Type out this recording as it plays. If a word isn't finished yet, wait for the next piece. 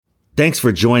Thanks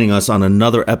for joining us on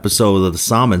another episode of the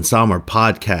Sam and Samer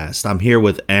podcast. I'm here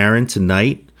with Aaron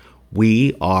tonight.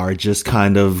 We are just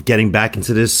kind of getting back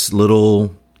into this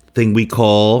little thing we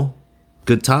call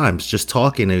good times, just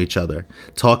talking to each other,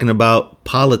 talking about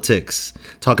politics,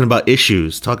 talking about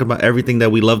issues, talking about everything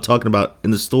that we love talking about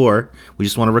in the store. We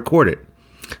just want to record it.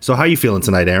 So how are you feeling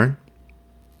tonight, Aaron?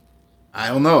 I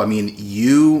don't know. I mean,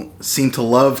 you seem to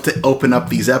love to open up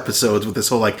these episodes with this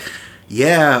whole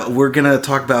yeah, we're going to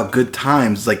talk about good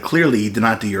times. Like, clearly you did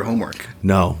not do your homework.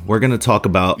 No, we're going to talk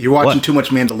about... You're watching too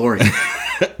much Mandalorian.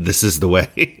 This is the way.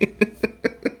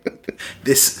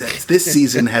 This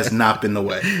season has not been the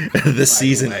way. This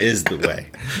season is the way.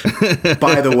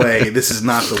 By the way, this is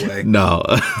not the way. No.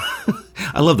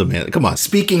 I love the man. Come on.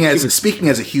 Speaking as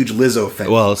a huge Lizzo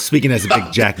fan. Well, speaking as a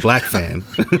big Jack Black fan.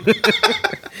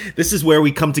 This is where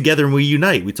we come together and we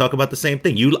unite. We talk about the same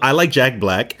thing. I like Jack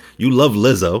Black. You love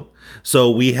Lizzo.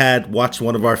 So we had watched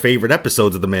one of our favorite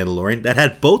episodes of The Mandalorian that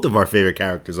had both of our favorite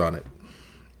characters on it.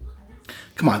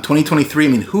 Come on, 2023. I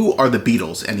mean, who are the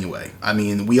Beatles anyway? I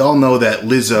mean, we all know that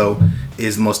Lizzo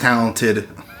is the most talented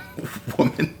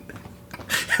woman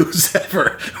who's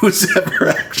ever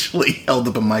actually held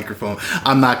up a microphone.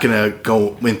 I'm not gonna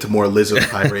go into more Lizzo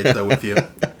tirade though with you.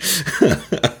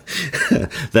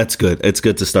 That's good. It's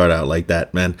good to start out like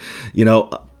that, man. You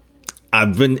know,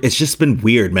 it's just been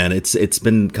weird, man. It's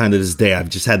been kind of this day. I've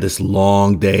just had this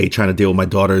long day trying to deal with my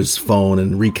daughter's phone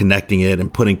and reconnecting it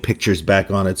and putting pictures back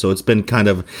on it. So it's been kind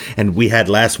of, and we had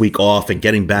last week off and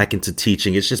getting back into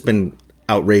teaching. It's just been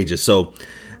outrageous. So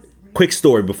quick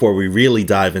story before we really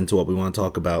dive into what we want to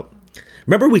talk about.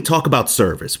 Remember, we talk about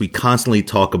service. We constantly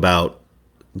talk about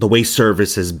the way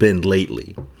service has been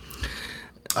lately.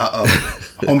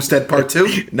 Homestead Part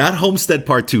 2? Not Homestead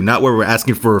Part 2, not where we're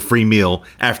asking for a free meal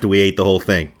after we ate the whole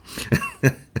thing.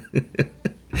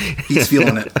 He's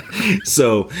feeling it.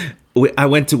 So we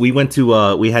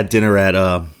had dinner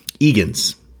at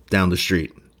Egan's down the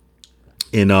street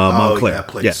in Montclair.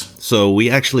 Yeah. So we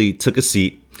actually took a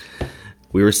seat.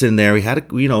 We were sitting there. We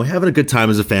had having a good time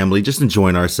as a family, just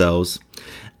enjoying ourselves.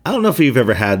 I don't know if you've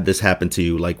ever had this happen to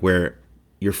you, like where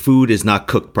your food is not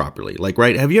cooked properly. Like,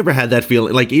 right? Have you ever had that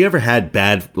feeling? Like, you ever had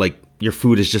bad, like, your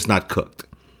food is just not cooked?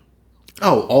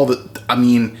 Oh,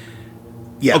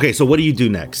 yeah. Okay, so what do you do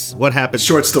next? What happens?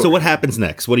 Short story. So what happens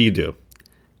next? What do you do?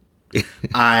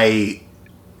 I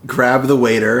grab the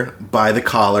waiter by the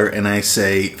collar and I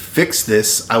say, "Fix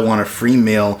this. I want a free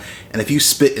meal. And if you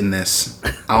spit in this,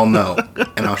 I'll know.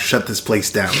 And I'll shut this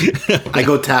place down." I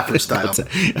go Taffer style.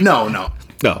 No.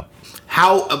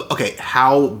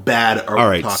 How bad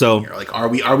are we talking here? Like, are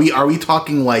we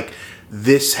talking like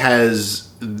this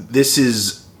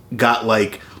is got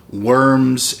like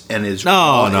worms and is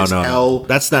no. hell?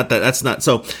 That's not.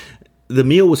 So the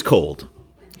meal was cold.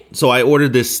 So I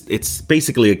ordered this. It's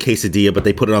basically a quesadilla, but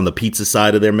they put it on the pizza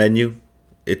side of their menu.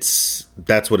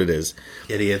 That's what it is.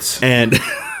 Idiots. And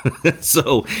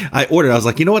so I ordered. I was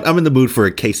like, you know what? I'm in the mood for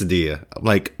a quesadilla. I'm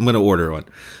going to order one.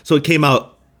 So it came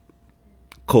out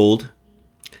cold.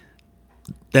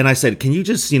 Then I said, can you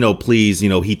just, please,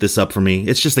 heat this up for me?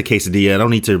 It's just a quesadilla. I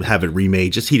don't need to have it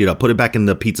remade. Just heat it up. Put it back in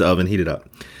the pizza oven. Heat it up.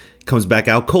 Comes back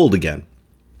out cold again.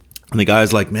 And the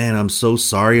guy's like, man, I'm so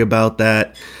sorry about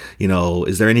that.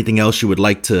 Is there anything else you would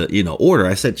like to, order?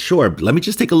 I said, sure. Let me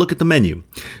just take a look at the menu.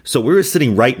 So we were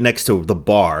sitting right next to the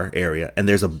bar area, and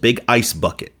there's a big ice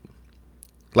bucket,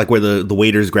 like where the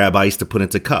waiters grab ice to put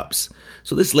into cups.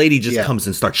 So this lady just comes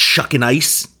and starts shucking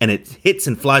ice, and it hits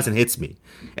and flies and hits me.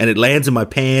 And it lands in my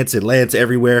pants, it lands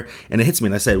everywhere, and it hits me.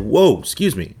 And I said, whoa,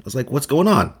 excuse me. I was like, what's going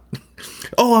on?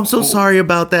 Oh, I'm so sorry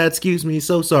about that. Excuse me,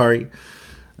 so sorry. And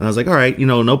I was like, all right,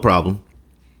 no problem.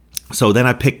 So then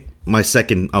I picked my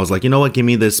second. I was like, you know what? Give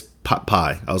me this pot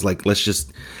pie. I was like, let's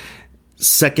just.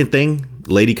 Second thing,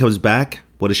 lady comes back.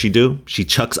 What does she do? She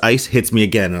chucks ice, hits me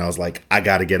again. And I was like, I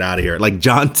got to get out of here. Like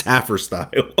John Taffer style.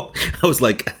 I was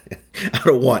like, I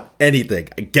don't want anything.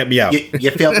 Get me out.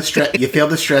 You failed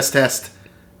the stress test.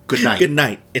 Good night. Good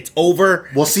night. It's over.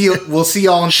 We'll see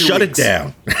y'all in 2 weeks. Shut it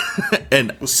down.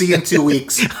 And we'll see you in 2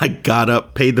 weeks. I got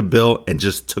up, paid the bill, and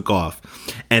just took off.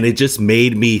 And it just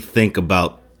made me think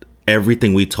about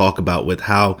everything we talk about with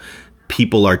how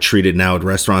people are treated now at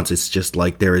restaurants. It's just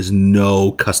like there is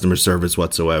no customer service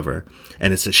whatsoever.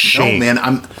 And it's a shame. No,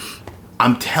 man,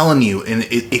 I'm telling you, and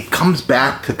it comes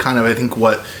back to kind of, I think,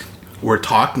 what we're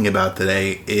talking about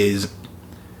today is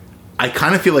I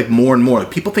kind of feel like more and more, like,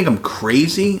 people think I'm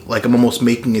crazy, like I'm almost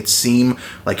making it seem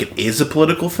like it is a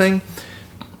political thing.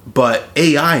 But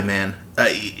AI, man,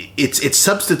 it's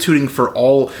substituting for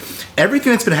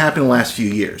everything that's been happening the last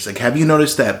few years. Like, have you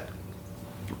noticed that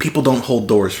people don't hold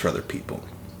doors for other people?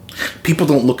 People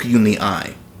don't look you in the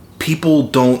eye. People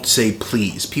don't say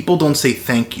please. People don't say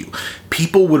thank you.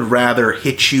 People would rather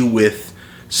hit you with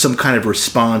some kind of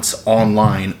response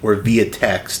online or via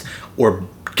text or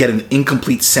get an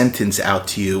incomplete sentence out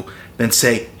to you than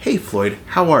say, hey, Floyd,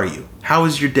 how are you? How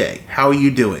is your day? How are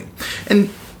you doing? And,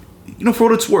 for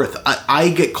what it's worth, I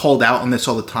get called out on this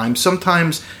all the time.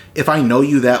 Sometimes, if I know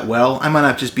you that well, I might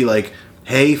not just be like,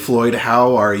 hey, Floyd,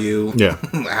 how are you? Yeah.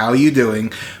 How are you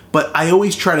doing? But I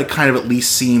always try to kind of at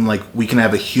least seem like we can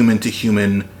have a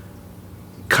human-to-human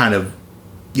kind of,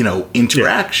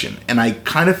 interaction. Yeah. And I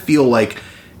kind of feel like,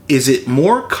 is it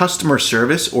more customer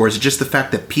service, or is it just the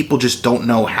fact that people just don't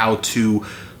know how to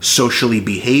socially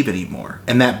behave anymore?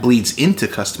 And that bleeds into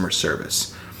customer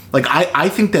service. Like, I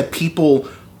think that people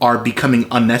are becoming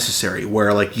unnecessary,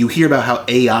 where, like, you hear about how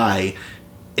AI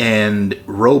and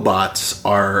robots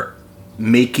are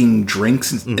making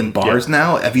drinks in bars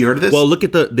now. Have you heard of this? Well, look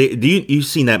at you've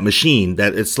seen that machine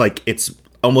that it's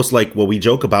almost like what we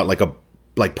joke about,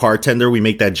 like bartender, we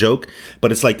make that joke,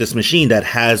 but it's like this machine that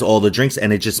has all the drinks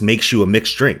and it just makes you a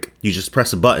mixed drink. You just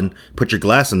press a button, put your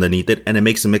glass underneath it, and it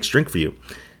makes a mixed drink for you.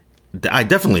 I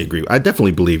definitely agree. I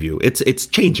definitely believe you. It's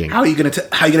changing. How are you gonna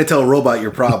tell a robot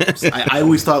your problems? I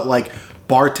always thought like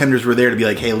bartenders were there to be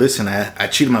like, hey, listen, I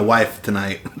cheated my wife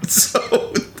tonight, so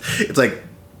it's like,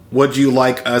 would you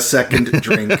like a second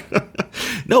drink?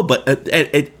 No, but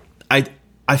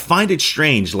I find it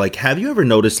strange. Like, have you ever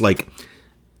noticed, like,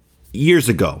 years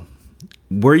ago,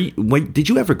 did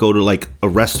you ever go to like a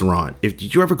restaurant?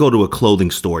 Did you ever go to a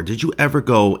clothing store? Did you ever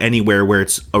go anywhere where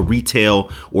it's a retail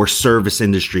or service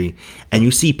industry and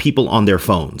you see people on their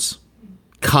phones,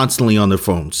 constantly on their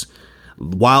phones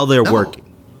while they're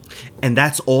working? And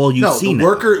that's all you see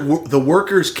now. The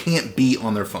workers can't be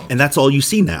on their phone. And that's all you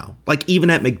see now. Like, even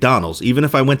at McDonald's, even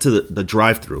if I went to the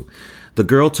drive-thru, the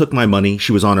girl took my money.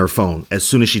 She was on her phone as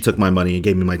soon as she took my money and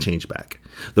gave me my change back.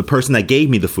 The person that gave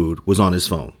me the food was on his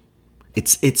phone.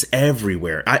 It's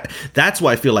everywhere. That's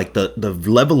why I feel like the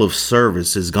level of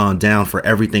service has gone down for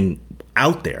everything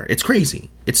out there. It's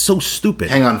crazy. It's so stupid.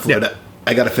 Hang on, Floyd. Yeah.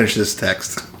 I got to finish this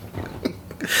text.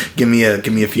 Give me a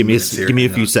few minutes here. Give me a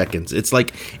few seconds. It's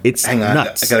like, it's Hang on,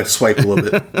 nuts. I got to swipe a little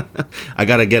bit. I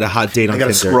got to get a hot date on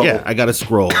Tinder. Scroll. Yeah, I got to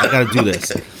scroll. I got to do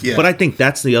this. Yeah. But I think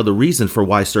that's the other reason for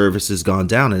why service has gone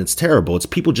down, and it's terrible. It's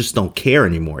people just don't care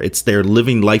anymore. It's they're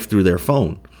living life through their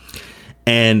phone.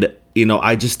 And,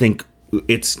 I just think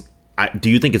do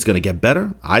you think it's going to get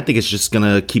better? I think it's just going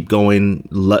to keep going.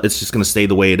 It's just going to stay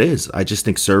the way it is. I just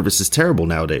think service is terrible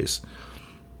nowadays.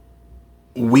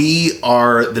 We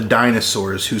are the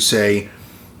dinosaurs who say,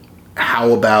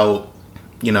 how about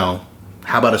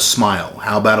a smile?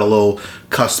 How about a little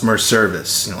customer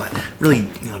service? Really,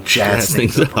 jazz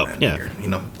things up. Yeah. Here.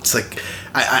 It's like,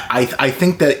 I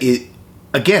think that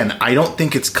again, I don't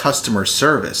think it's customer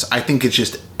service. I think it's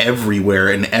just everywhere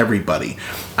and everybody.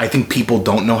 I think people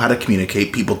don't know how to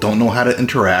communicate. People don't know how to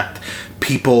interact.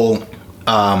 People,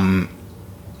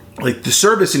 like, the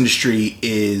service industry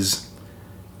is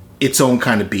its own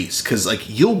kind of beast, because like,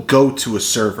 you'll go to a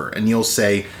server and you'll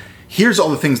say, here's all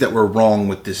the things that were wrong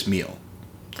with this meal,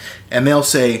 and they'll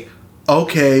say,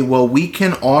 okay, well, we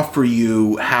can offer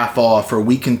you half off, or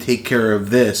we can take care of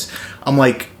this. I'm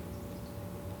like,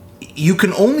 you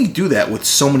can only do that with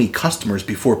so many customers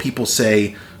before people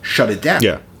say shut it down.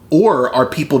 Yeah. Or are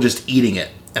people just eating it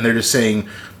and they're just saying,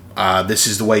 this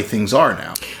is the way things are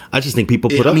now? I just think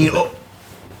people put up with it.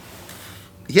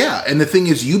 Yeah, and the thing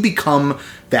is, you become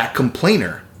that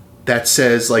complainer that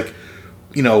says, like,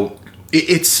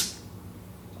 it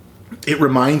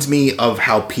reminds me of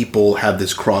how people have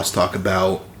this crosstalk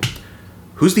about,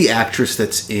 who's the actress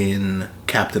that's in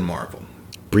Captain Marvel?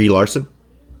 Brie Larson.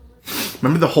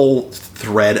 Remember the whole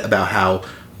thread about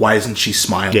why isn't she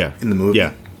smiling in the movie?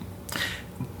 Yeah.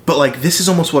 But like, this is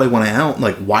almost what I want to out.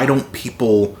 Like, why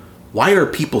are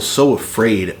people so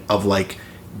afraid of like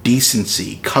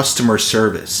decency, customer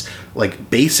service,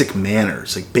 like basic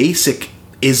manners, like basic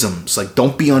isms, like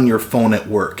don't be on your phone at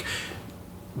work.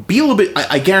 Be a little bit,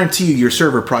 I guarantee you your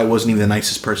server probably wasn't even the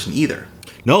nicest person either.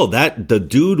 No, the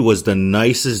dude was the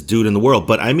nicest dude in the world.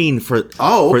 But I mean, for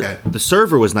the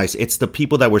server was nice. It's the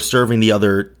people that were serving the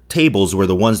other tables were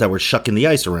the ones that were shucking the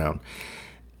ice around.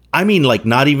 I mean, like,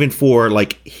 not even for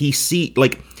like, if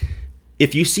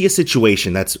you see a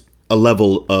situation that's a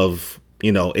level of,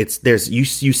 you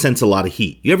sense a lot of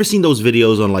heat. You ever seen those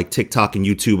videos on like TikTok and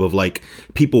YouTube of like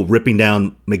people ripping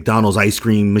down McDonald's ice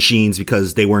cream machines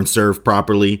because they weren't served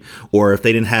properly, or if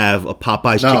they didn't have a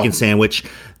Popeye's chicken sandwich,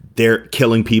 they're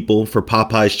killing people for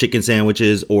Popeye's chicken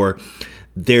sandwiches? Or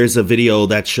there's a video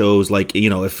that shows like,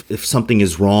 if something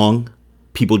is wrong,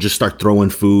 people just start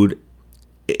throwing food.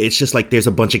 it's just like there's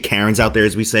a bunch of Karens out there,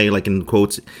 as we say, like in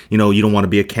quotes, you know, you don't want to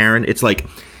be a Karen. It's like,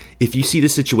 if you see the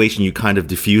situation, you kind of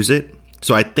diffuse it.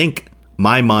 So I think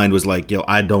my mind was like, yo,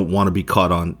 I don't want to be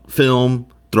caught on film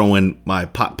throwing my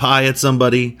pot pie at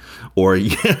somebody, or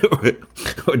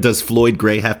does Floyd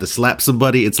Gray have to slap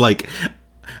somebody? It's like,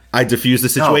 I diffused the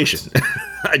situation. No.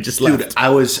 I just left. Dude, I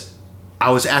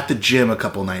was at the gym a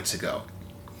couple nights ago,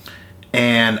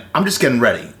 and I'm just getting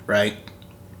ready, right?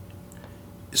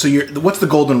 So what's the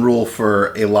golden rule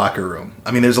for a locker room?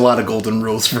 I mean, there's a lot of golden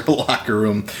rules for a locker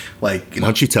room. Like, why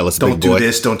don't you tell us, don't big do boy?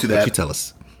 This, don't do that. Why don't you tell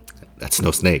us? That's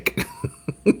no snake.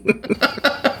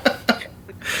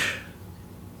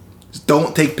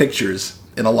 Don't take pictures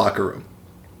in a locker room,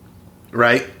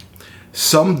 right?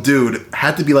 Some dude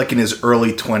had to be like in his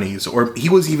early 20s, or he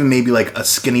was even maybe like a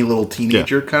skinny little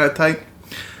teenager kind of type.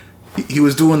 He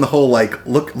was doing the whole like,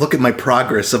 look at my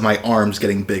progress of my arms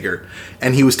getting bigger,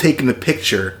 and he was taking a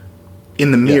picture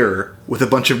in the mirror with a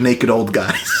bunch of naked old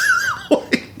guys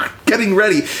getting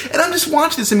ready. And I'm just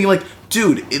watching this and being like,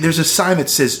 dude, there's a sign that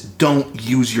says don't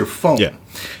use your phone. Yeah.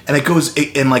 And it goes,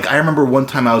 and like, I remember one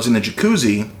time I was in a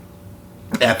jacuzzi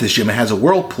at this gym. It has a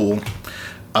whirlpool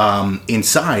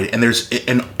inside,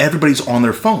 and everybody's on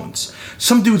their phones.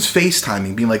 Some dude's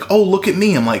FaceTiming, being like, oh, look at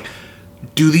me. I'm like,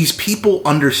 do these people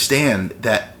understand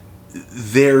that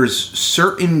there's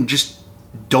certain, just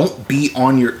don't be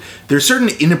on your, there's certain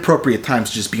inappropriate times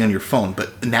to just be on your phone,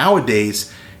 but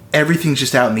nowadays everything's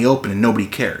just out in the open and nobody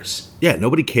cares. Yeah,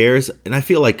 nobody cares. And I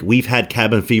feel like we've had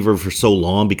cabin fever for so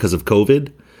long because of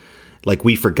COVID. Like,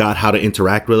 we forgot how to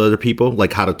interact with other people,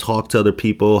 like how to talk to other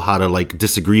people, how to like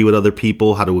disagree with other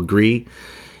people, how to agree.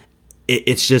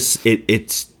 It's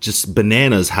just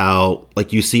bananas how,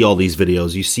 like, you see all these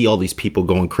videos, you see all these people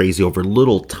going crazy over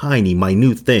little tiny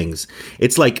minute things.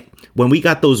 It's like when we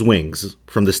got those wings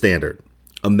from the Standard.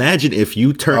 Imagine if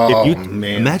you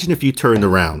imagine if you turned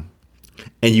around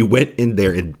and you went in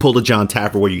there and pulled a John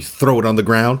Taffer where you throw it on the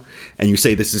ground and you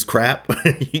say this is crap.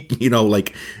 You know,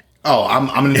 like, oh, I'm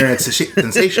an internet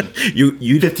sensation.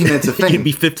 You 15 minutes of fame. You'd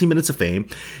be 15 minutes of fame.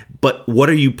 But what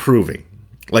are you proving?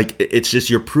 Like, it's just,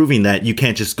 you're proving that you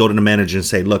can't just go to the manager and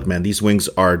say, look, man, these wings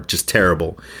are just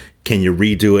terrible. Can you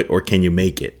redo it, or can you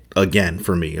make it again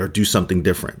for me, or do something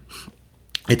different?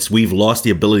 We've lost the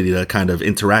ability to kind of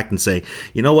interact and say,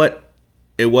 you know what?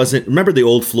 It wasn't, remember the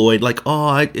old Floyd, like,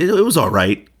 oh, it was all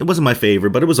right. It wasn't my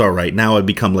favorite, but it was all right. Now I've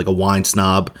become like a wine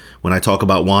snob. When I talk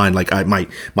about wine, like,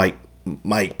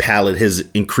 my palate has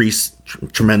increased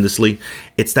tremendously.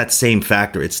 It's that same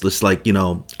factor. It's just like, you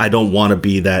know, I don't want to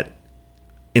be that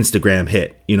Instagram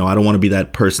hit. You know, I don't want to be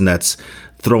that person that's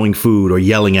throwing food or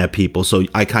yelling at people. So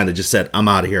I kind of just said, I'm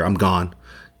out of here. I'm gone.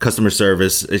 Customer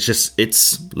service.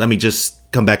 Let me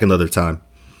just come back another time.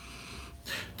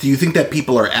 Do you think that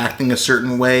people are acting a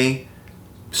certain way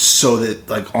so that,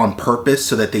 like, on purpose,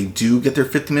 so that they do get their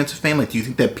 50 minutes of fame? Like, do you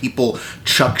think that people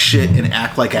chuck shit and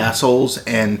act like assholes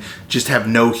and just have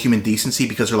no human decency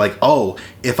because they're like, oh,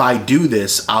 if I do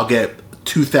this, I'll get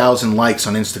 2,000 likes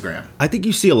on Instagram? I think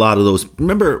you see a lot of those.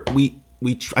 Remember,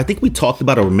 I think we talked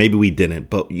about it, or maybe we didn't,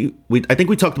 but I think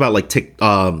we talked about like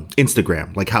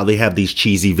Instagram, like how they have these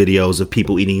cheesy videos of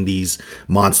people eating these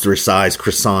monster-sized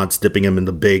croissants, dipping them in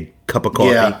the big cup of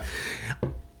coffee. Yeah.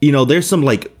 You know, there's some,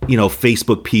 like, you know,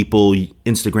 Facebook people,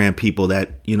 Instagram people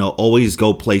that, you know, always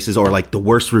go places, or like the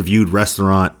worst reviewed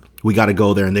restaurant, we got to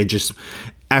go there, and they just,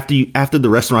 after the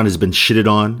restaurant has been shitted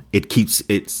on,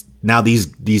 it's now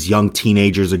these young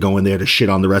teenagers are going there to shit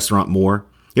on the restaurant more.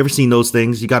 You ever seen those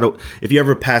things? If you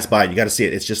ever pass by it, you got to see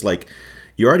it. It's just like,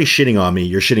 you're already shitting on me,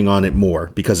 you're shitting on it more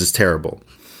because it's terrible.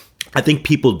 I think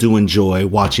people do enjoy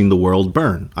watching the world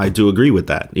burn. I do agree with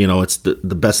that. You know, it's the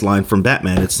best line from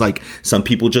Batman. It's like, some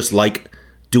people just like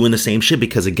doing the same shit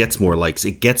because it gets more likes.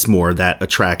 It gets more of that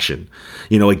attraction.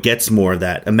 You know, it gets more of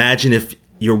that. Imagine if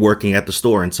you're working at the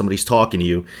store and somebody's talking to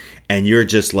you and you're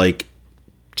just like,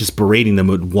 just berating them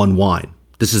with one wine.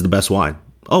 This is the best wine.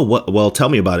 Oh, what? Well, tell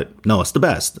me about it. No, it's the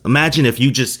best. Imagine if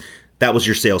that was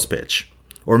your sales pitch.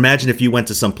 Or imagine if you went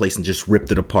to some place and just ripped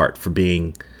it apart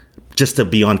just to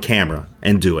be on camera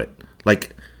and do it.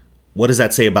 Like, what does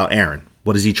that say about Aaron?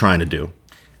 What is he trying to do?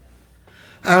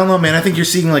 I don't know, man. I think you're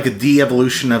seeing like a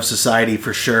de-evolution of society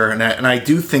for sure. And I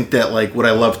do think that, like, what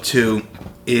I love too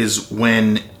is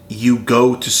when you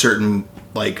go to certain,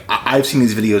 like, I've seen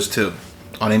these videos too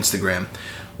on Instagram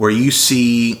where you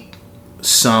see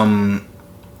some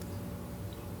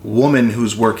woman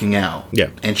who's working out. Yeah.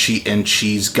 And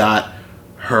she's got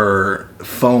her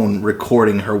phone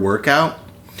recording her workout,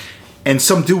 and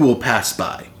some dude will pass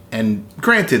by. And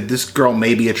granted, this girl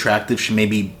may be attractive, she may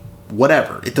be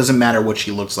whatever. It doesn't matter what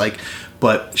she looks like,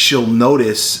 but she'll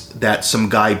notice that some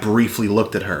guy briefly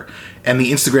looked at her. And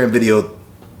the Instagram video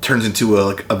turns into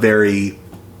a very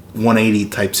 180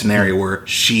 type scenario where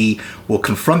she will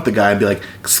confront the guy and be like,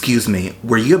 "Excuse me,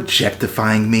 were you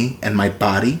objectifying me and my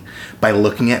body by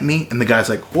looking at me?" And the guy's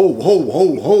like, "Whoa, whoa, whoa,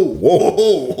 whoa, whoa,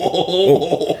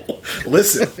 whoa, whoa.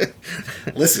 Listen,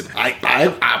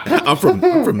 I'm from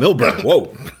Millburn.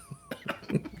 Whoa.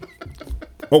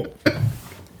 Whoa.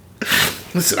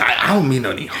 Listen, I don't mean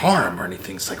any harm or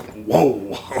anything." It's like,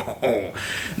 whoa.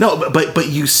 No, but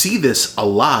you see this a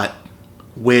lot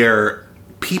where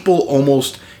people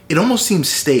it almost seems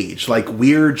staged. Like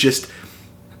we're just,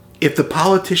 if the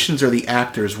politicians are the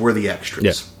actors, we're the extras.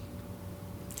 Yeah.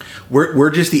 We're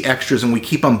just the extras, and we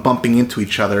keep on bumping into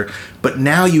each other. But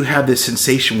now you have this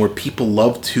sensation where people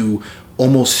love to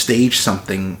almost stage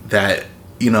something that,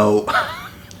 it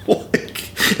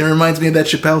reminds me of that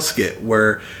Chappelle skit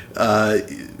where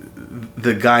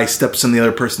the guy steps in the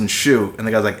other person's shoe, and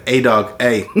the guy's like, "Hey, dog,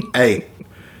 hey."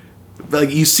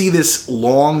 Like, you see this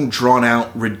long,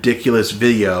 drawn-out, ridiculous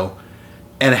video,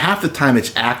 and half the time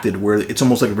it's acted where it's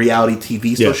almost like reality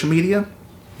TV social media.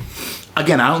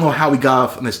 Again, I don't know how we got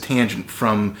off on this tangent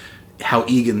from how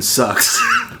Egan sucks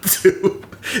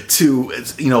to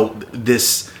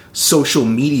this social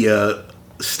media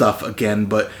stuff again,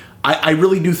 but I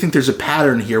really do think there's a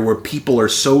pattern here where people are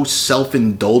so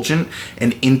self-indulgent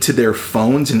and into their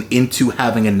phones and into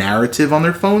having a narrative on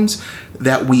their phones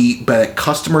that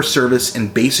customer service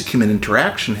and basic human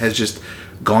interaction has just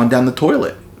gone down the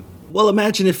toilet. Well,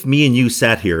 imagine if me and you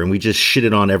sat here and we just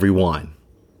shitted on every wine.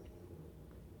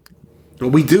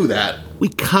 Well, we do that. We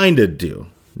kind of do,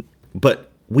 but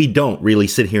we don't really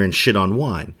sit here and shit on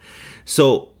wine.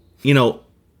 So,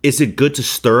 is it good to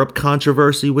stir up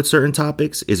controversy with certain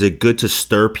topics? Is it good to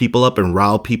stir people up and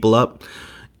rile people up?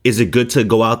 Is it good to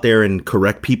go out there and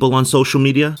correct people on social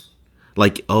media?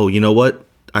 Like, oh, you know what?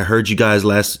 I heard you guys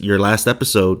your last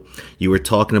episode. You were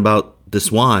talking about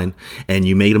this wine and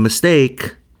you made a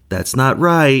mistake. That's not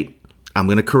right. I'm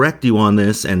going to correct you on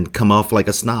this and come off like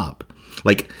a snob.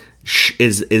 Like,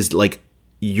 is like,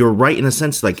 you're right in a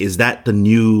sense. Like, is that the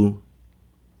new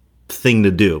thing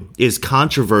to do? Is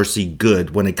controversy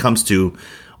good when it comes to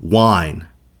wine,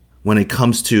 when it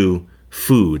comes to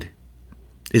food?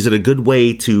 Is it a good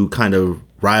way to kind of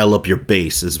rile up your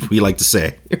base, as we like to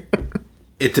say?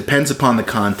 It depends upon the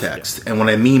context. And what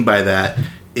I mean by that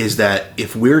is that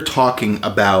if we're talking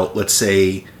about, let's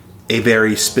say, a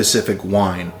very specific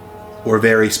wine or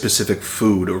very specific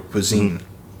food or cuisine,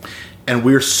 and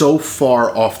we're so far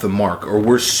off the mark, or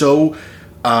we're so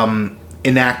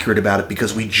inaccurate about it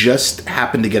because we just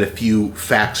happen to get a few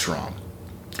facts wrong.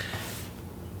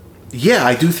 Yeah,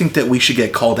 I do think that we should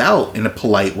get called out in a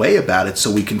polite way about it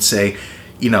so we can say,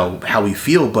 how we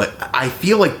feel. But I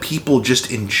feel like people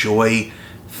just enjoy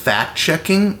fact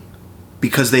checking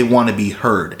because they want to be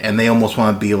heard and they almost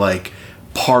want to be like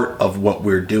part of what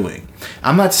we're doing.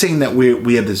 I'm not saying that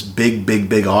we have this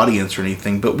big audience or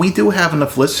anything, but we do have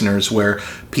enough listeners where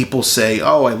people say,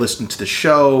 "Oh, I listened to the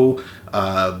show."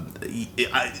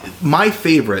 My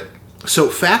favorite, so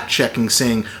fact checking,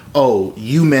 saying, "Oh,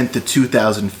 you meant the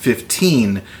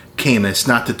 2015 Camus,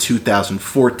 not the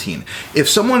 2014." If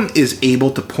someone is able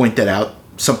to point that out,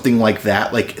 something like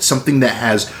that, like something that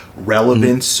has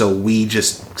relevance, so we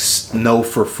just know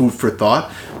for food for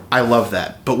thought, I love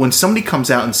that. But when somebody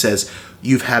comes out and says,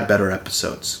 "You've had better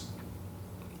episodes,"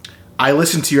 I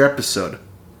listened to your episode,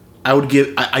 I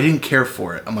didn't care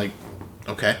for it. I'm like,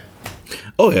 okay.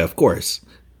 Oh yeah, of course.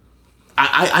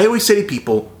 I always say to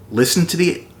people, listen to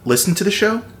the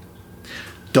show.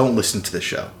 Don't listen to the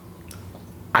show.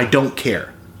 I don't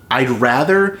care. I'd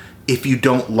rather, if you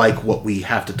don't like what we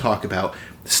have to talk about,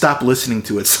 stop listening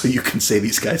to it so you can say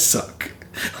these guys suck.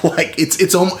 Like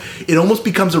it almost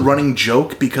becomes a running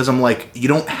joke because I'm like, you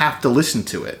don't have to listen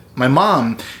to it. My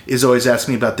mom is always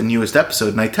asking me about the newest episode,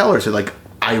 and I tell her, so like,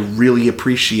 I really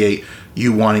appreciate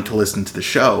you wanting to listen to the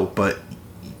show, but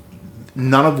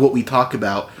none of what we talk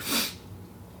about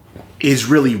is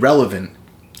really relevant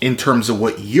in terms of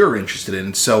what you're interested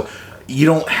in. So you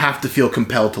don't have to feel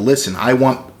compelled to listen. I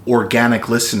want organic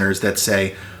listeners that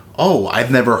say, "Oh, I've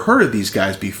never heard of these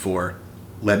guys before.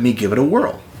 Let me give it a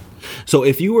whirl." So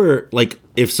if you were like,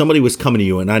 if somebody was coming to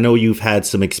you, and I know you've had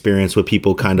some experience with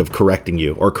people kind of correcting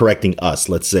you or correcting us,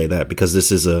 let's say that, because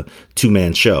this is a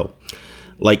 2-man show.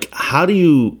 Like, how do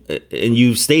you, and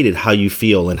you've stated how you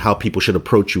feel and how people should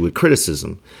approach you with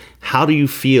criticism. How do you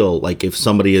feel like if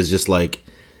somebody is just like,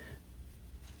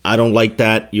 "I don't like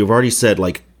that"? You've already said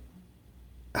like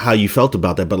how you felt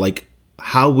about that, but like,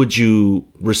 how would you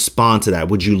respond to that?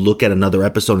 Would you look at another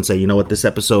episode and say, you know what, this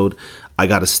episode, I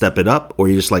got to step it up? Or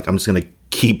you're just like, I'm just going to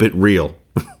keep it real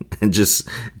and just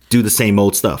do the same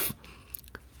old stuff?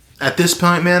 At this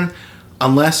point, man,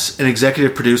 unless an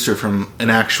executive producer from an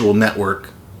actual network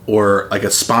or like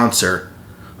a sponsor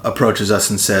approaches us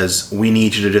and says, we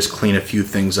need you to just clean a few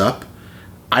things up,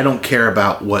 I don't care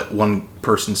about what one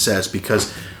person says,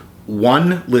 because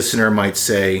one listener might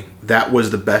say, that was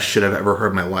the best shit I've ever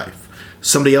heard in my life.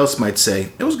 Somebody else might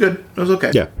say, it was good, it was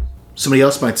okay. Yeah. Somebody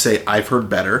else might say, I've heard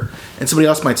better. And somebody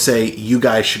else might say, you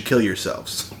guys should kill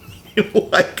yourselves.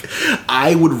 Like,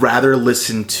 I would rather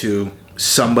listen to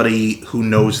somebody who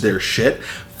knows their shit.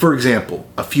 For example,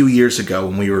 a few years ago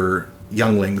when we were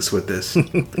younglings with this,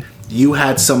 you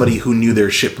had somebody who knew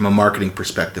their shit from a marketing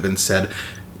perspective and said,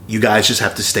 you guys just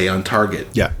have to stay on target.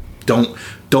 Yeah.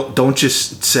 Don't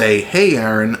just say, hey,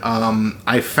 Aaron,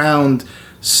 I found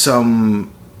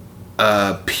some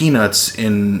peanuts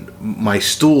in my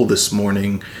stool this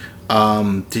morning.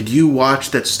 Did you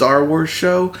watch that Star Wars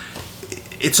show?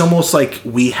 It's almost like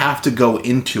we have to go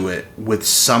into it with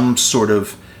some sort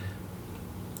of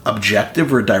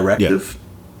objective or directive.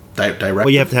 Yeah. Well,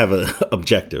 you have to have an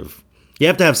objective. You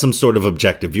have to have some sort of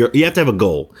objective. You have to have a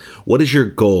goal. What is your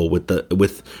goal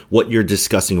with what you're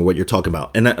discussing or what you're talking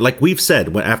about? And like we've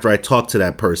said, after I talked to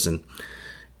that person,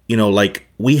 you know, like,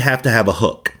 we have to have a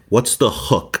hook. What's the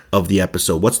hook of the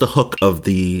episode? What's the hook of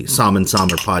the Sam and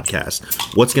Samer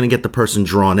podcast? What's going to get the person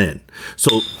drawn in?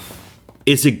 So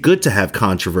is it good to have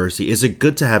controversy? Is it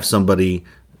good to have somebody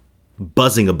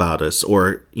buzzing about us,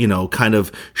 or, you know, kind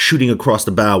of shooting across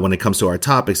the bow when it comes to our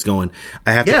topics, going,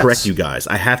 I have to correct you guys.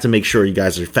 I have to make sure you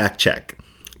guys are fact check,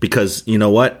 because you know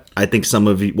what? I think some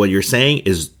of what you're saying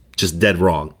is just dead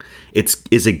wrong. Is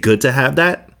it good to have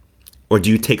that, or do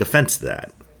you take offense to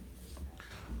that?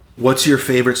 What's your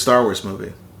favorite Star Wars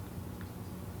movie?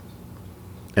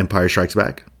 Empire Strikes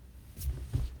Back.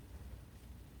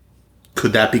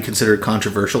 Could that be considered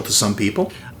controversial to some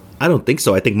people? I don't think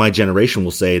so. I think my generation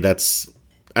will say that's...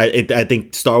 I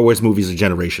think Star Wars movies are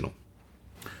generational.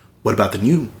 What about the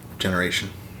new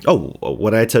generation? Oh, what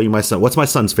did I tell you my son? What's my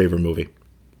son's favorite movie?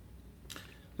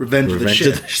 Revenge of the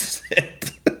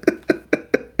Sith.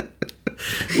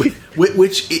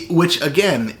 Which,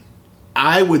 again,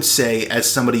 I would say,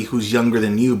 as somebody who's younger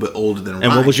than you but older than Ryan.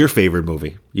 And what was your favorite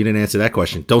movie? You didn't answer that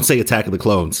question. Don't say Attack of the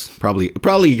Clones.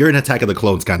 Probably you're an Attack of the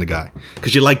Clones kind of guy,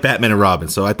 because you like Batman and Robin.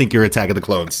 So I think you're Attack of the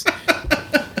Clones.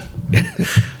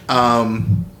 I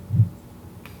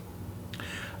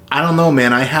don't know,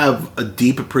 man. I have a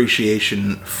deep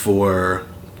appreciation for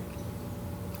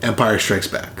Empire Strikes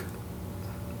Back.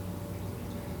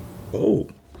 Oh.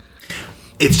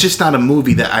 It's just not a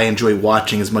movie that I enjoy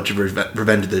watching as much as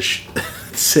Revenge of the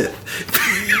Sith.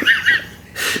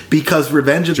 Because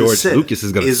Revenge of the Sith... George Lucas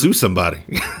is going to sue somebody.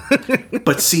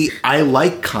 But see, I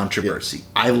like controversy. Yeah.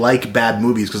 I like bad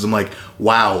movies because I'm like,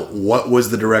 wow, what was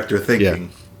the director thinking? Yeah.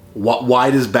 Why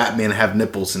does Batman have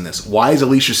nipples in this? Why is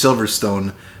Alicia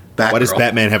Silverstone Batgirl? Why does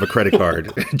Batman have a credit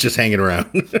card just hanging around?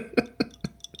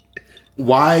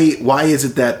 Why is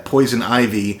it that Poison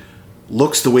Ivy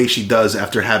looks the way she does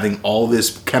after having all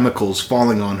this chemicals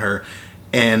falling on her,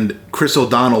 and Chris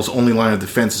O'Donnell's only line of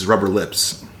defense is rubber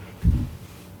lips?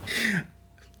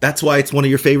 That's why it's one of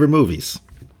your favorite movies.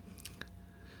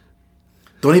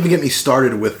 Don't even get me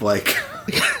started with, like,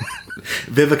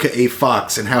 Vivica A.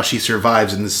 Fox and how she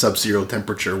survives in this sub-zero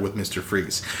temperature with Mr.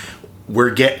 Freeze.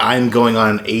 I'm going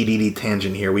on an ADD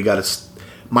tangent here. We got to...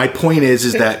 My point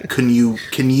is that can you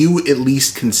at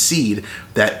least concede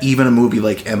that even a movie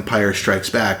like Empire Strikes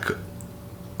Back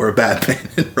or Batman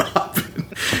and Robin,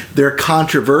 they're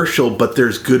controversial, but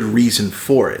there's good reason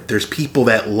for it. There's people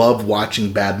that love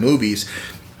watching bad movies.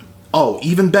 Oh,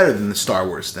 even better than the Star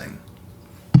Wars thing.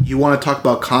 You want to talk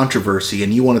about controversy,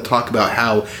 and you want to talk about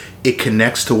how it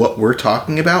connects to what we're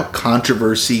talking about,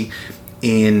 controversy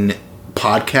in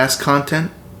podcast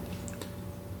content.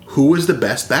 Who is the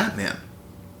best Batman?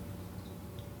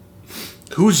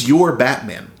 Who's your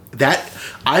Batman?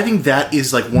 I think that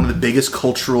is like one of the biggest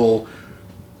cultural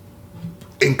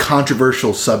and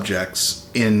controversial subjects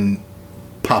in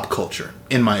pop culture,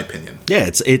 in my opinion. Yeah,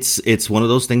 it's one of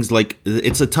those things, like,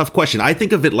 it's a tough question. I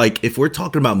think of it like, if we're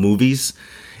talking about movies,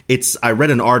 I read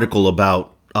an article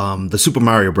about the Super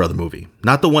Mario Brother movie.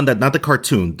 Not the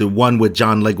cartoon, the one with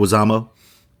John Leguizamo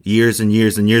years and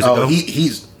years and years ago.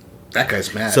 That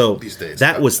guy's mad these days.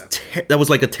 That was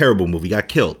like a terrible movie. Got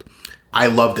killed. I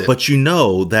loved it. But you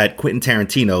know that Quentin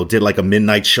Tarantino did like a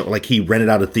midnight show, like he rented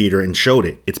out a theater and showed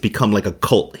it. It's become like a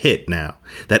cult hit now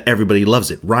that everybody loves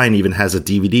it. Ryan even has a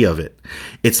DVD of it.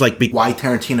 It's like why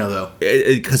Tarantino though?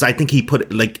 Because I think he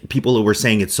put like people were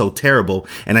saying it's so terrible,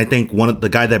 and I think one of the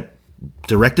guy that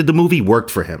directed the movie worked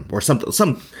for him or something,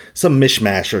 some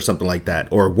mishmash or something like that,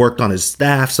 or worked on his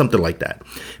staff, something like that.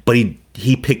 But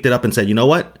he picked it up and said, you know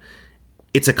what?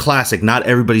 It's a classic. Not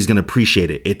everybody's going to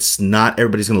appreciate it. It's not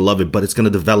everybody's going to love it, but it's going to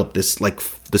develop this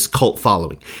cult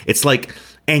following. It's like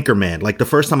Anchorman. Like the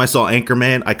first time I saw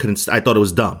Anchorman, I thought it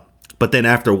was dumb. But then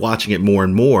after watching it more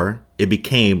and more, it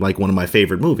became like one of my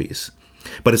favorite movies.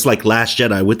 But it's like Last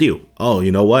Jedi with you. Oh,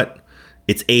 you know what?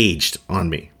 It's aged on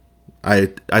me. I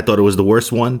thought it was the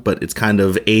worst one, but it's kind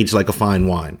of aged like a fine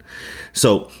wine.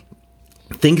 So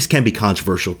things can be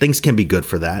controversial. Things can be good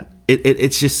for that.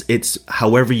 It's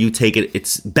however you take it.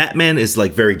 It's Batman is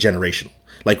like very generational.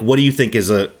 Like, what do you think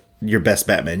is your best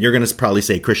Batman? You're going to probably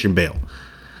say Christian Bale.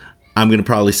 I'm going to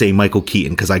probably say Michael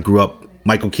Keaton because I grew up.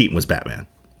 Michael Keaton was Batman.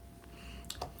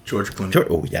 George Clooney.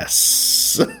 Oh,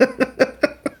 yes.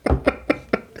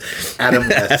 Adam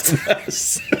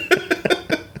West.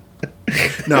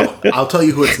 No, I'll tell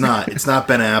you who it's not. It's not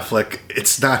Ben Affleck.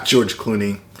 It's not George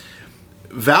Clooney.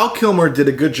 Val Kilmer did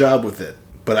a good job with it,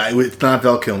 but it's not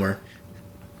Val Kilmer.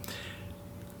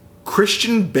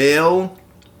 Christian Bale.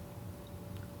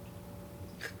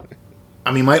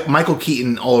 I mean, Michael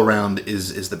Keaton all around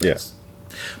is the best.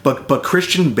 Yeah. But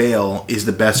Christian Bale is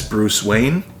the best Bruce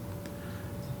Wayne.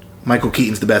 Michael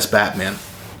Keaton's the best Batman.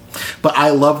 But I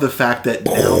love the fact that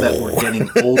now that we're getting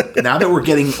old, now that we're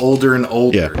getting older and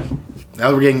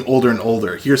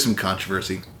older, here's some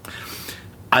controversy.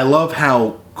 I love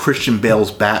how Christian Bale's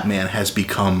Batman has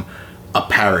become a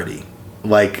parody.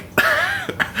 Like,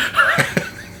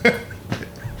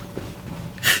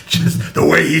 just the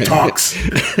way he talks.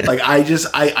 Like,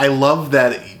 I love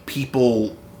that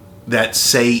people that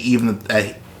say even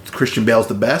that Christian Bale's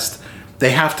the best,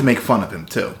 they have to make fun of him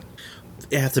too.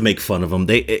 They have to make fun of him.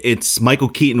 It's Michael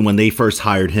Keaton when they first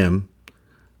hired him.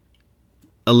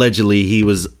 Allegedly, he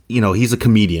was, he's a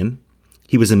comedian.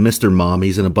 He was in Mr. Mom.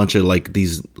 He's in a bunch of like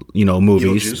these,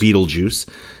 movies, Beetlejuice,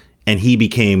 and he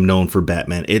became known for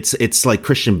Batman. It's like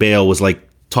Christian Bale was like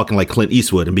talking like Clint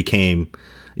Eastwood and became,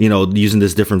 using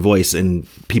this different voice, and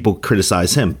people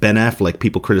criticize him. Ben Affleck,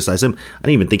 people criticize him. I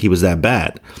didn't even think he was that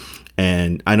bad.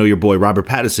 And I know your boy Robert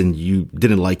Pattinson, you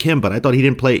didn't like him, but I thought he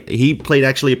played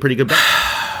actually a pretty good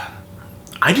Batman.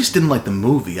 I just didn't like the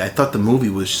movie. I thought the movie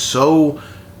was so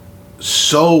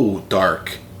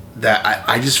dark that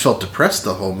I just felt depressed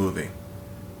the whole movie.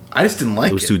 I just didn't like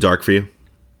it. It was too dark for you?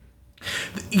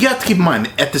 You have to keep in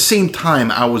mind, at the same time,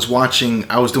 I was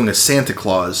doing a Santa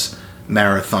Claus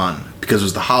marathon because it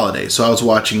was the holiday. So I was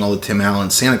watching all the Tim Allen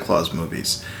Santa Claus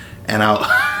movies. And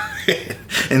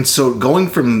and so going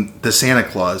from the Santa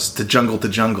Claus to Jungle,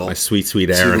 my sweet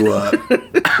Aaron,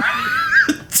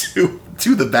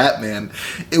 to the Batman,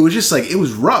 it was just like, it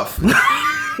was rough.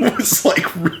 It was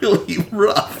like really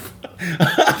rough.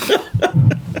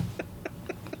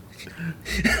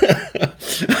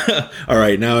 All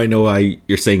right, now I know why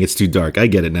you're saying it's too dark. I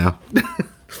get it now.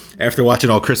 After watching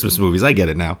all Christmas movies, I get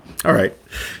it now. All right,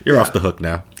 you're off the hook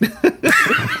now.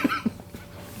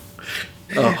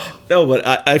 Oh. No, but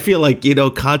I feel like,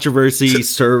 controversy.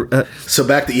 So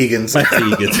back to Egan's. We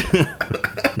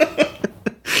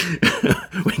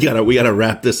gotta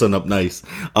wrap this one up nice.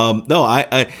 No,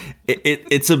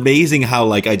 it's amazing how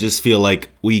like I just feel like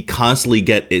we constantly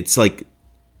get, it's like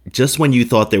just when you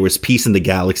thought there was peace in the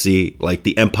galaxy, like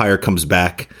the Empire comes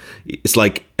back. It's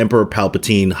like Emperor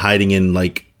Palpatine hiding in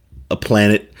like a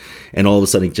planet, and all of a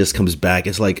sudden it just comes back.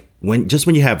 It's like when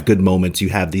you have good moments, you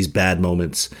have these bad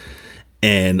moments.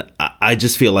 And I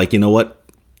just feel like, you know what?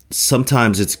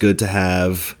 Sometimes it's good to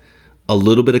have a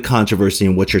little bit of controversy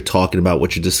in what you're talking about,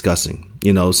 what you're discussing.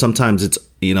 Sometimes it's,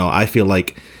 I feel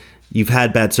like you've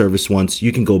had bad service once,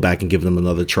 you can go back and give them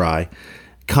another try.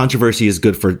 Controversy is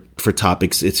good for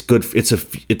topics. It's good.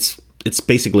 It's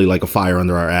basically like a fire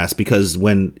under our ass, because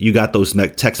when you got those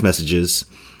text messages,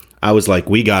 I was like,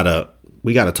 we gotta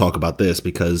talk about this,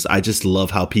 because I just love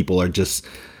how people are just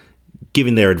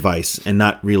giving their advice and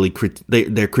not really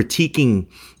they're critiquing,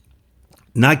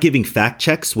 not giving fact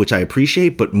checks, which I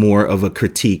appreciate, but more of a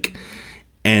critique.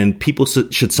 And people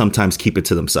should sometimes keep it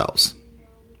to themselves.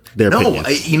 Their opinions.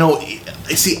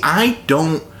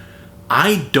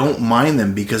 I don't mind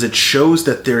them, because it shows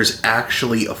that there's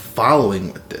actually a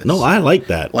following with this. No, I like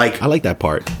that. I like that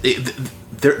part.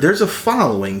 There's a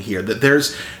following here. That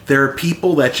there are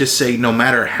people that just say, no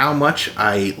matter how much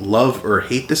I love or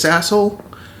hate this asshole,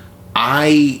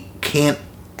 I can't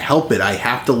help it. I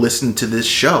have to listen to this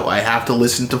show. I have to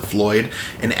listen to Floyd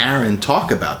and Aaron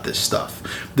talk about this stuff.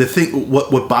 The thing,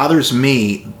 what bothers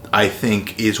me, I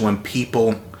think, is when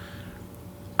people.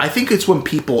 I think it's when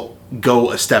people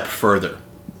go a step further.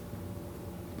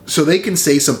 So they can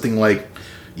say something like,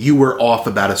 "You were off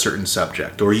about a certain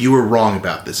subject," or "You were wrong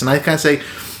about this," and I kind of say,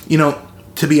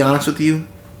 to be honest with you,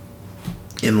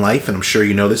 in life, and I'm sure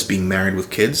you know this, being married with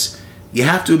kids, you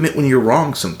have to admit when you're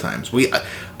wrong sometimes.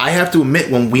 I have to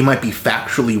admit when we might be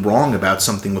factually wrong about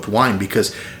something with wine,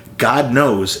 because God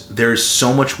knows there's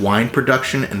so much wine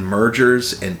production and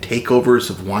mergers and takeovers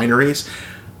of wineries.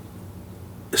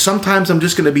 Sometimes I'm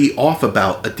just going to be off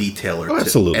about a detail or two.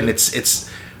 Absolutely. And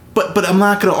but I'm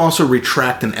not going to also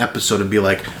retract an episode and be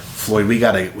like, Floyd, we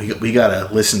gotta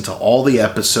listen to all the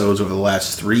episodes over the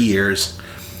last 3 years,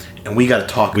 and we gotta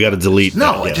talk. We gotta delete.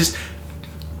 No, that, yeah.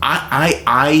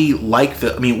 I like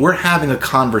we're having a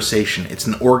conversation. It's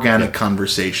an organic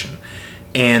conversation.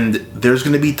 And there's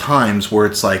going to be times where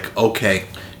it's like, okay,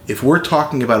 if we're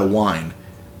talking about a wine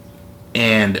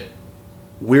and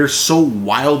we're so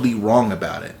wildly wrong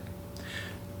about it,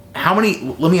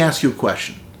 let me ask you a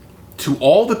question. To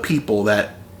all the people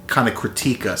that kind of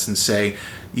critique us and say,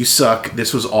 you suck,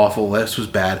 this was awful, this was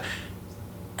bad,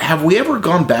 have we ever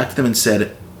gone back to them and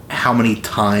said how many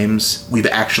times we've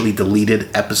actually deleted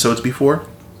episodes before?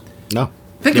 No.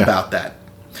 Think about that.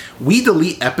 We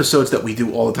delete episodes that we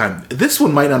do all the time. This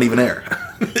one might not even air.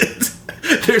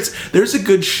 There's a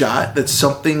good shot that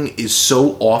something is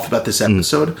so off about this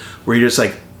episode where you're just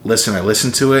like, listen, I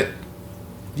listened to it.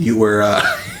 You were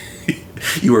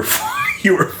you were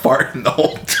farting the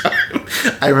whole time.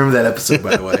 I remember that episode,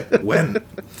 by the way.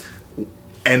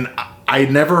 And I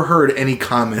never heard any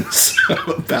comments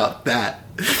about that.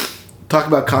 Talk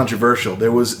about controversial.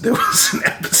 There was an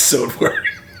episode where,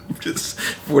 just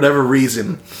for whatever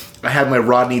reason, I had my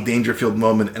Rodney Dangerfield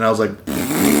moment, and I was like,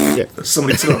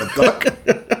 somebody sit on a duck.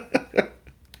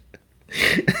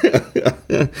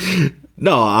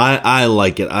 No, I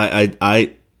like it.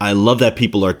 I love that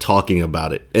people are talking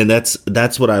about it, and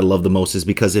that's what I love the most, is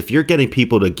because if you're getting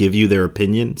people to give you their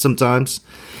opinion, sometimes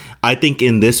I think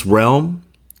in this realm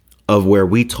of where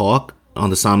we talk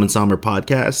on the Simon Sommer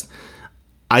podcast,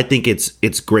 I think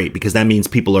it's great, because that means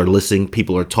people are listening,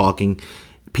 people are talking,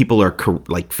 people are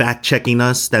like fact checking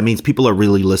us. That means people are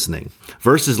really listening,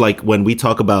 versus like when we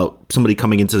talk about somebody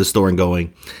coming into the store and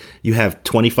going, you have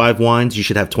 25 wines, you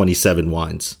should have 27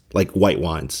 wines, like white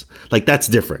wines. Like, that's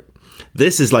different.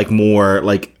 This is like more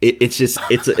like it's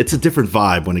a different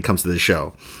vibe when it comes to the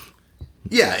show.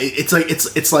 Yeah,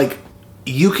 it's like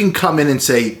you can come in and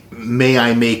say, may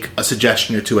I make a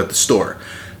suggestion or two at the store?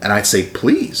 And I'd say,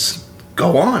 please,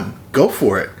 go on, go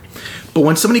for it. But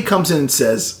when somebody comes in and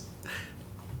says,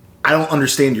 I don't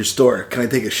understand your store, can I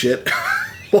take a shit?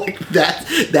 Like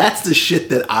that's the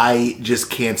shit that I just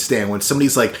can't stand. When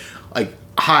somebody's like,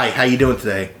 hi, how you doing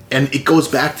today? And it goes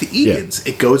back to Egan's.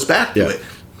 Yeah. It goes back to it.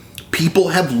 People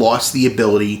have lost the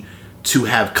ability to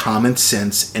have common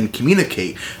sense and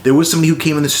communicate. There was somebody who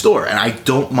came in the store, and I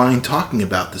don't mind talking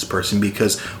about this person,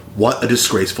 because what a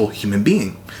disgraceful human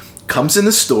being. Comes in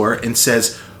the store and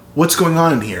says, what's going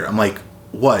on in here? I'm like,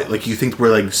 what? Like, you think we're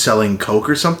like selling Coke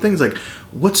or something? It's like,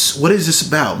 what is this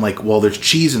about? I'm like, well, there's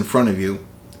cheese in front of you.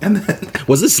 And then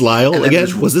was this Lyle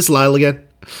again? Was this Lyle again?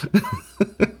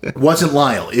 It wasn't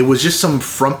Lyle. It was just some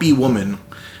frumpy woman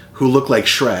who looked like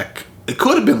Shrek. It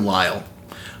could have been Lyle,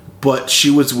 but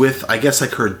she was with, I guess, like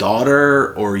her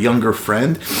daughter or younger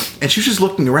friend, and she was just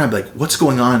looking around like, what's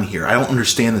going on here? I don't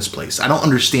understand this place. I don't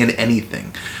understand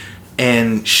anything.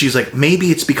 And she's like,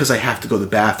 maybe it's because I have to go to the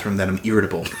bathroom that I'm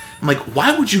irritable. I'm like,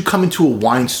 why would you come into a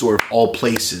wine store of all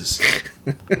places?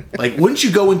 Like, wouldn't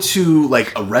you go into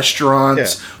like a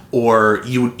restaurant, or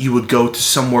you would go to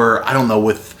somewhere, I don't know,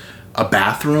 with a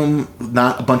bathroom,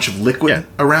 not a bunch of liquid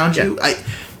around you?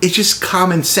 It's just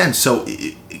common sense. So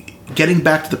getting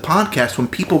back to the podcast, when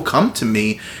people come to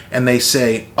me and they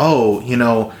say, oh,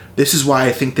 this is why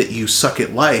I think that you suck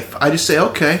at life, I just say,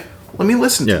 okay, let me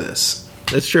listen to this.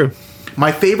 That's true.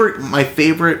 My favorite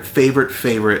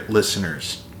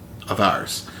listeners of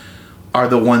ours are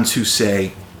the ones who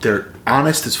say, they're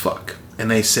honest as fuck,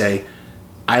 and they say,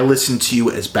 I listen to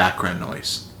you as background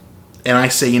noise. And I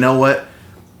say, you know what?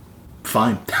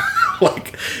 Fine.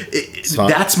 Like,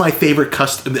 that's my favorite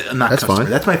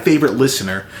That's my favorite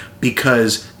listener,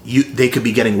 because they could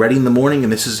be getting ready in the morning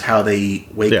and this is how they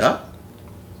wake up.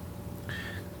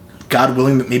 God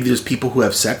willing, that maybe there's people who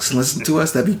have sex and listen to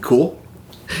us. That'd be cool.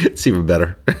 It's even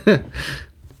better.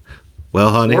 Well,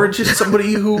 honey. Or just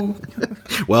somebody who...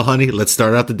 Well, honey, let's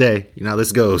start out the day. You know how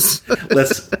this goes.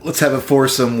 Let's have a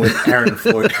foursome with Aaron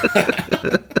Floyd.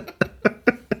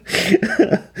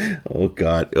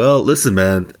 God. Well, listen,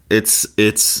 man. It's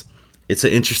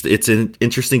an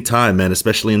interesting time, man,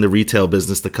 especially in the retail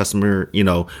business, the customer,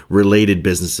 related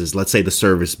businesses, let's say the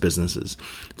service businesses.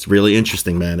 It's really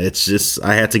interesting, man. It's just,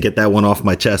 I had to get that one off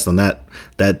my chest on that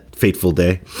fateful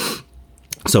day.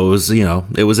 So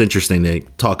it was interesting to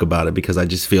talk about it, because I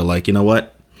just feel like, you know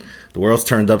what? The world's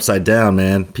turned upside down,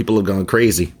 man. People have gone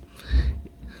crazy.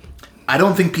 I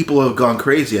don't think people have gone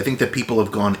crazy. I think that people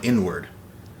have gone inward.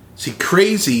 See,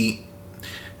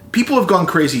 people have gone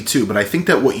crazy too, but I think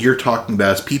that what you're talking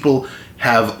about is people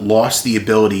have lost the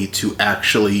ability to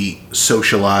actually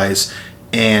socialize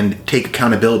and take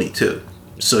accountability too.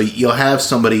 So you'll have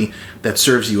somebody that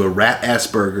serves you a rat-ass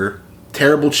burger,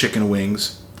 terrible chicken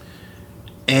wings,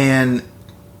 and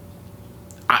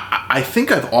I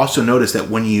think I've also noticed that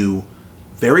when you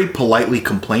very politely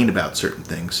complain about certain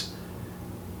things,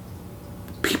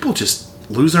 people just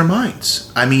lose their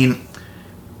minds. I mean,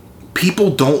 people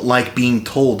don't like being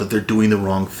told that they're doing the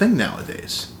wrong thing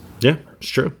nowadays. Yeah, it's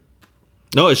true.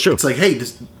 No, it's true. It's like, hey,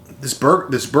 this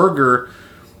burger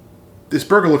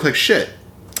looks like shit.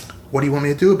 What do you want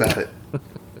me to do about it?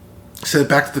 Send it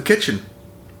back to the kitchen.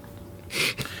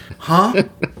 Huh?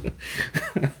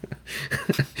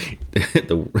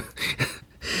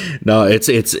 No, it's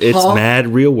mad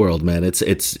real world, man. It's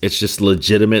just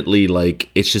legitimately like,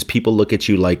 it's just people look at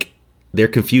you like they're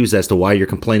confused as to why you're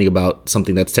complaining about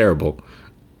something that's terrible.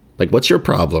 Like, what's your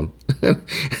problem?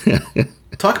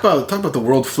 Talk about the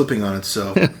world flipping on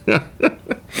itself.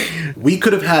 We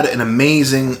could have had an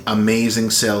amazing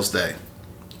sales day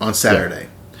on Saturday. Yeah.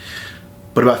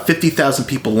 But about 50,000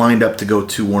 people lined up to go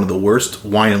to one of the worst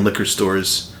wine and liquor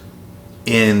stores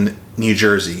in New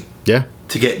Jersey. Yeah.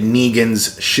 To get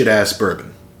Negan's shit-ass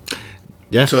bourbon.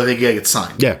 Yeah. So they can get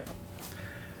signed. Yeah.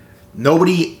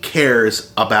 Nobody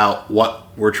cares about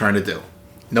what we're trying to do.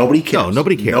 Nobody cares. No,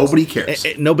 nobody cares. Nobody cares.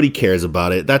 Nobody cares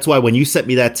about it. That's why when you sent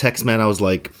me that text, man, I was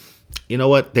like, you know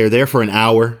what? They're there for an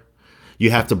hour.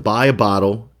 You have to buy a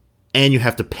bottle, and you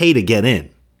have to pay to get in.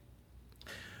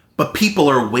 But people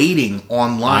are waiting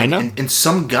online. I know. And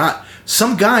some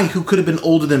guy who could have been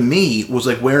older than me was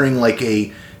like wearing like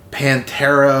a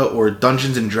Pantera or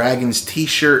Dungeons and Dragons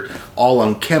t-shirt, all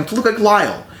unkempt, looked like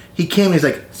Lyle. He came, he's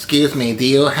like, excuse me, do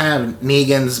you have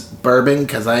Negan's bourbon?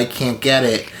 Because I can't get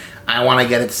it. I want to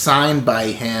get it signed by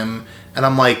him. And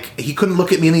I'm like, he couldn't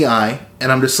look at me in the eye.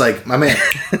 And I'm just like, my man,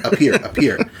 up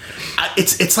here.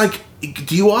 It's like,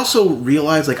 do you also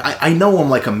realize, like, I know I'm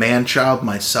like a man-child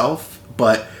myself,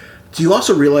 but do you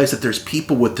also realize that there's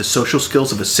people with the social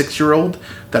skills of a 6-year-old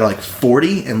that are like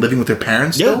 40 and living with their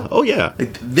parents still? Yeah, oh yeah.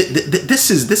 Like, this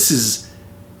is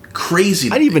crazy.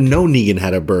 I didn't even know Negan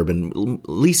had a bourbon.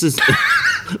 Lisa's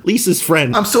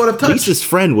friend. I'm so out of touch. Lisa's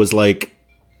friend was like,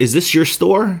 "Is this your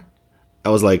store?" I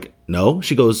was like, "No."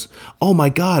 She goes, "Oh my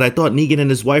God, I thought Negan and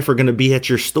his wife are going to be at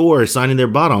your store signing their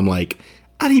bottle." I'm like,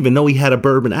 I didn't even know he had a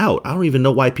bourbon out. I don't even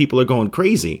know why people are going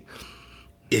crazy.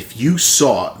 If you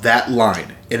saw that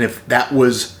line, and if that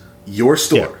was your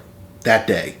store that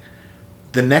day,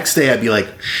 the next day I'd be like,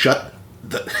 shut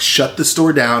the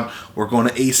store down. We're going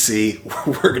to AC.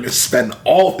 We're going to spend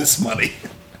all this money.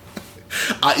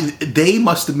 They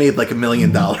must have made like $1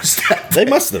 million that day. They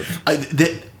must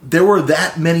have. There were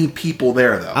that many people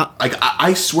there, though.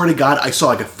 I swear to God, I saw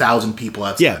like 1,000 people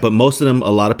outside. Yeah, but most of them,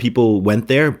 a lot of people went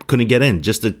there, couldn't get in,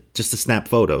 just to snap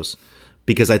photos,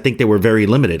 because I think they were very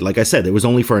limited. Like I said, it was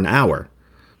only for an hour,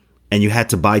 and you had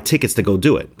to buy tickets to go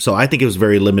do it. So I think it was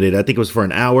very limited. I think it was for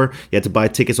an hour. You had to buy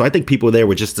tickets. So I think people there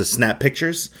were just to snap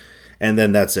pictures, and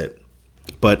then that's it.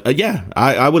 But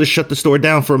I would have shut the store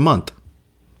down for a month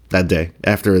that day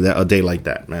after a day like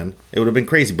that, man. It would have been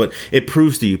crazy. But it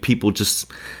proves to you, people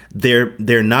just,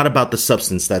 they're not about the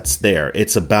substance that's there.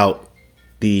 It's about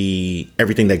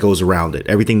everything that goes around it,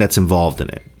 everything that's involved in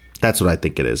it. That's what I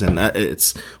think it is. And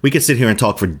we could sit here and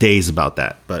talk for days about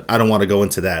that, but I don't want to go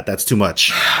into that. That's too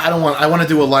much. I want to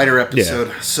do a lighter episode.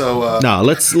 Yeah. So no,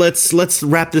 let's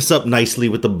wrap this up nicely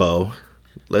with a bow.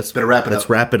 Let's wrap it up.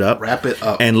 Wrap it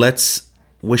up. And let's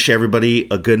wish everybody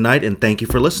a good night, and thank you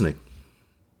for listening.